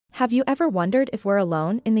Have you ever wondered if we're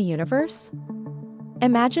alone in the universe?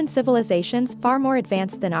 Imagine civilizations far more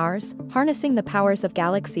advanced than ours, harnessing the powers of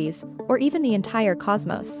galaxies, or even the entire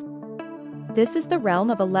cosmos. This is the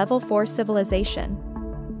realm of a level 4 civilization.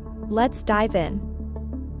 Let's dive in.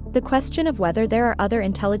 The question of whether there are other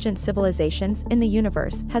intelligent civilizations in the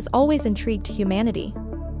universe has always intrigued humanity.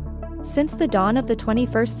 Since the dawn of the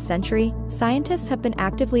 21st century, scientists have been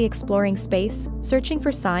actively exploring space, searching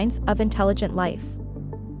for signs of intelligent life.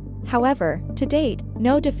 However, to date,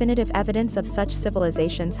 no definitive evidence of such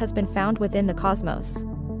civilizations has been found within the cosmos.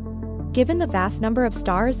 Given the vast number of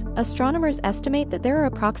stars, astronomers estimate that there are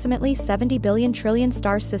approximately 70 billion trillion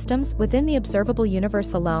star systems within the observable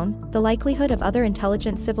universe alone. The likelihood of other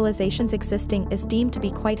intelligent civilizations existing is deemed to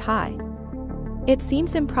be quite high. It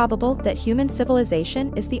seems improbable that human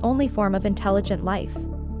civilization is the only form of intelligent life.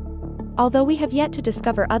 Although we have yet to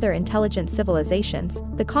discover other intelligent civilizations,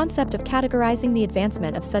 the concept of categorizing the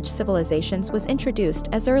advancement of such civilizations was introduced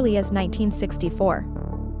as early as 1964.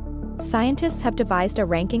 Scientists have devised a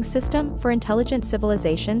ranking system for intelligent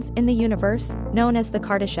civilizations in the universe, known as the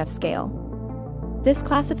Kardashev scale. This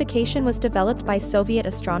classification was developed by Soviet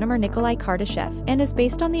astronomer Nikolai Kardashev and is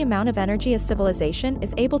based on the amount of energy a civilization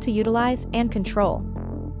is able to utilize and control.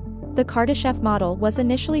 The Kardashev model was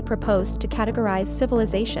initially proposed to categorize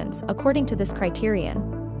civilizations according to this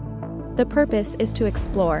criterion. The purpose is to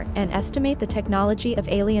explore and estimate the technology of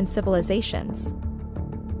alien civilizations.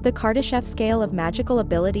 The Kardashev scale of magical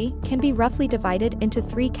ability can be roughly divided into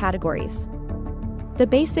 3 categories. The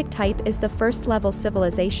basic type is the first-level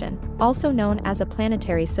civilization, also known as a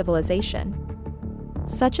planetary civilization.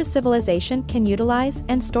 Such a civilization can utilize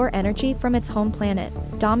and store energy from its home planet,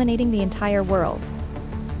 dominating the entire world.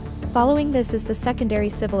 Following this is the secondary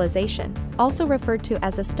civilization, also referred to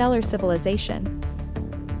as a stellar civilization.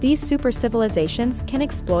 These super civilizations can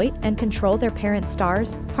exploit and control their parent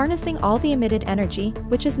stars, harnessing all the emitted energy,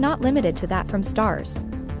 which is not limited to that from stars.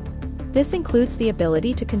 This includes the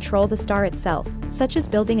ability to control the star itself, such as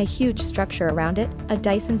building a huge structure around it, a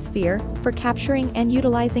Dyson sphere, for capturing and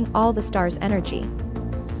utilizing all the star's energy.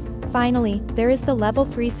 Finally, there is the level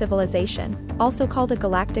 3 civilization, also called a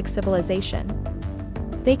galactic civilization.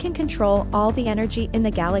 They can control all the energy in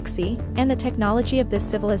the galaxy, and the technology of this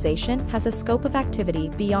civilization has a scope of activity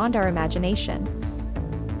beyond our imagination.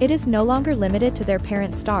 It is no longer limited to their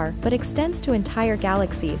parent star but extends to entire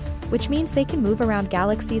galaxies, which means they can move around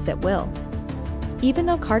galaxies at will. Even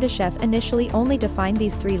though Kardashev initially only defined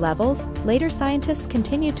these 3 levels, later scientists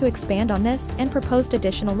continued to expand on this and proposed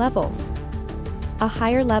additional levels. A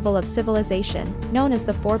higher level of civilization, known as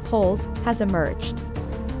the 4 poles, has emerged.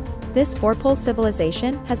 This 4-pole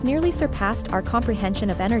civilization has nearly surpassed our comprehension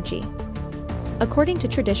of energy. According to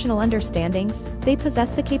traditional understandings, they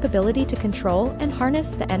possess the capability to control and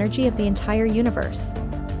harness the energy of the entire universe.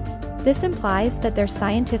 This implies that their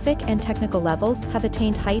scientific and technical levels have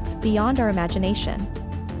attained heights beyond our imagination.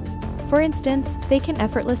 For instance, they can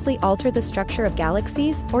effortlessly alter the structure of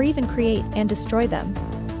galaxies or even create and destroy them.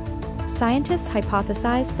 Scientists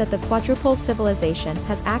hypothesize that the quadrupole civilization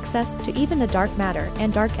has access to even the dark matter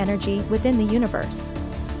and dark energy within the universe.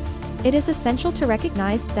 It is essential to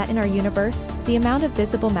recognize that in our universe, the amount of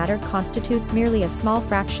visible matter constitutes merely a small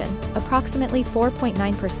fraction, approximately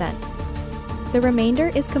 4.9%. The remainder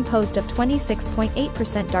is composed of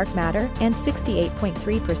 26.8% dark matter and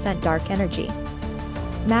 68.3% dark energy.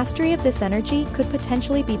 Mastery of this energy could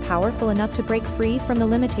potentially be powerful enough to break free from the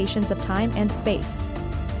limitations of time and space.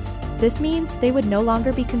 This means they would no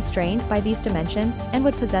longer be constrained by these dimensions and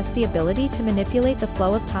would possess the ability to manipulate the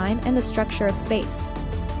flow of time and the structure of space.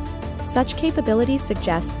 Such capabilities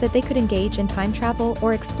suggest that they could engage in time travel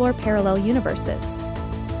or explore parallel universes.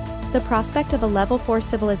 The prospect of a level 4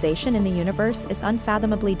 civilization in the universe is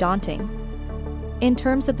unfathomably daunting. In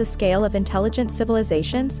terms of the scale of intelligent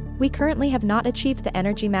civilizations, we currently have not achieved the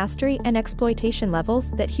energy mastery and exploitation levels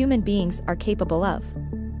that human beings are capable of.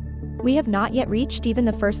 We have not yet reached even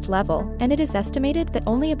the first level, and it is estimated that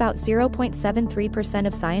only about 0.73%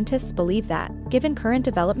 of scientists believe that, given current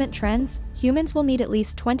development trends, humans will need at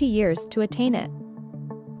least 20 years to attain it.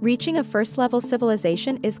 Reaching a first-level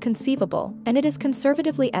civilization is conceivable, and it is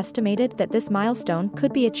conservatively estimated that this milestone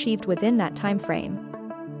could be achieved within that time frame.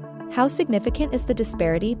 How significant is the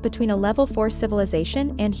disparity between a level 4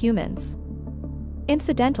 civilization and humans?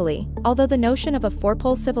 Incidentally, although the notion of a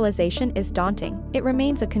 4-pole civilization is daunting, it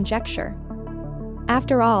remains a conjecture.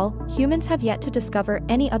 After all, humans have yet to discover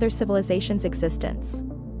any other civilization's existence.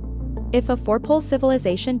 If a 4-pole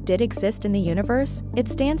civilization did exist in the universe, it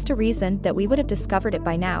stands to reason that we would have discovered it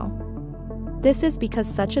by now. This is because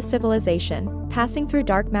such a civilization, passing through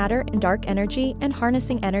dark matter and dark energy and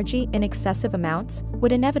harnessing energy in excessive amounts,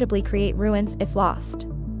 would inevitably create ruins if lost.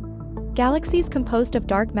 Galaxies composed of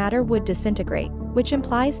dark matter would disintegrate, which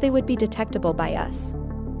implies they would be detectable by us.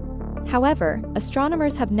 However,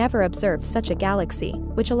 astronomers have never observed such a galaxy,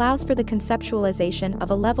 which allows for the conceptualization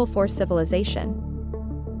of a level 4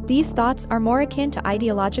 civilization. These thoughts are more akin to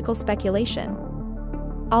ideological speculation.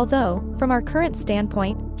 Although, from our current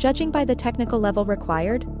standpoint, judging by the technical level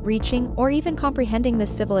required, reaching or even comprehending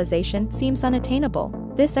this civilization seems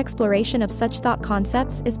unattainable, this exploration of such thought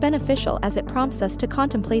concepts is beneficial as it prompts us to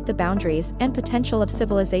contemplate the boundaries and potential of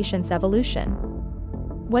civilization's evolution.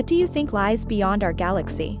 What do you think lies beyond our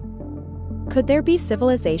galaxy? Could there be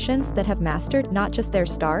civilizations that have mastered not just their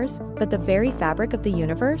stars, but the very fabric of the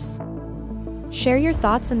universe? Share your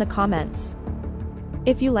thoughts in the comments.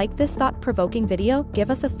 If you like this thought-provoking video, give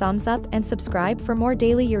us a thumbs up and subscribe for more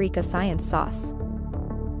daily Eureka Science Sauce.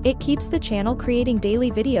 It keeps the channel creating daily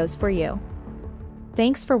videos for you.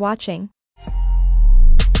 Thanks for watching.